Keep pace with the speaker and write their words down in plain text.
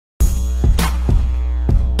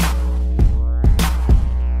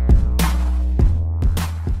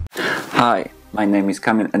Hi, my name is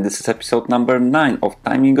Kamil and this is episode number 9 of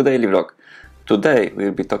Taimingu Daily Vlog. Today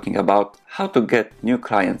we'll be talking about how to get new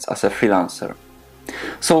clients as a freelancer.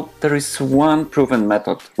 So there is one proven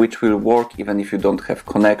method which will work even if you don't have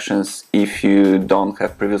connections, if you don't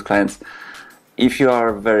have previous clients, if you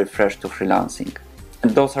are very fresh to freelancing.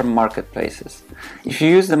 And those are marketplaces. If you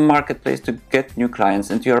use the marketplace to get new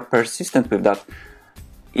clients and you are persistent with that,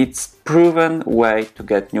 it's proven way to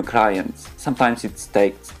get new clients. Sometimes it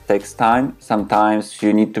takes time, sometimes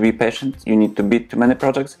you need to be patient, you need to bid too many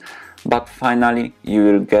projects, but finally you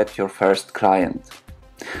will get your first client.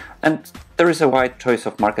 And there is a wide choice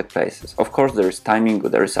of marketplaces. Of course there is Taimingu,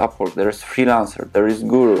 there is Upwork, there is Freelancer, there is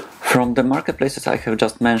Guru. From the marketplaces I have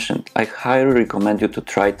just mentioned, I highly recommend you to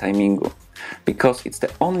try Taimingu, because it's the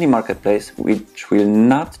only marketplace which will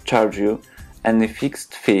not charge you any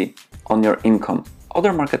fixed fee on your income.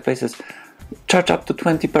 Other marketplaces charge up to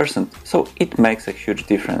 20%, so it makes a huge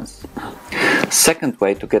difference. Second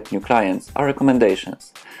way to get new clients are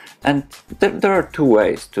recommendations. And there are two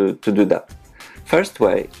ways to do that. First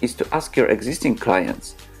way is to ask your existing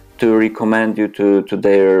clients to recommend you to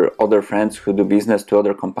their other friends who do business to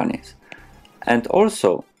other companies. And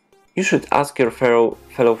also, you should ask your fellow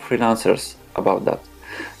freelancers about that.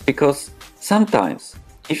 Because sometimes,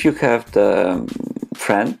 if you have the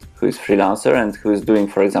friend who is freelancer and who is doing,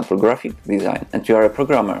 for example, graphic design, and you are a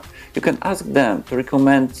programmer, you can ask them to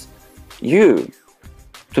recommend you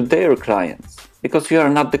to their clients, because you are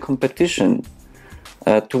not the competition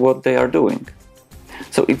to what they are doing.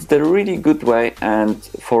 So it's the really good way, and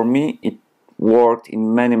for me it worked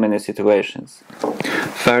in many situations.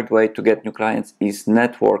 Third way to get new clients is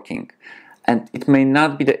networking, and it may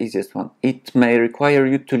not be the easiest one. It may require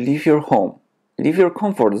you to leave your home, leave your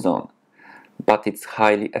comfort zone, but it's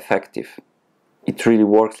highly effective. It really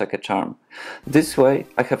works like a charm. This way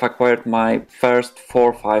I have acquired my first 4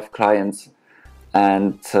 or 5 clients,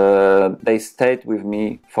 and they stayed with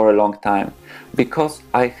me for a long time because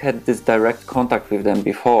I had this direct contact with them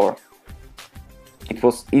before. It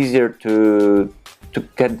was easier to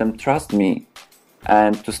get them trust me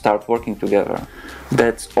and to start working together.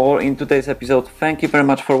 That's all in today's episode. Thank you very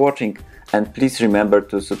much for watching, and please remember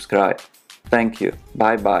to subscribe. Thank you.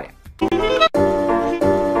 Bye bye.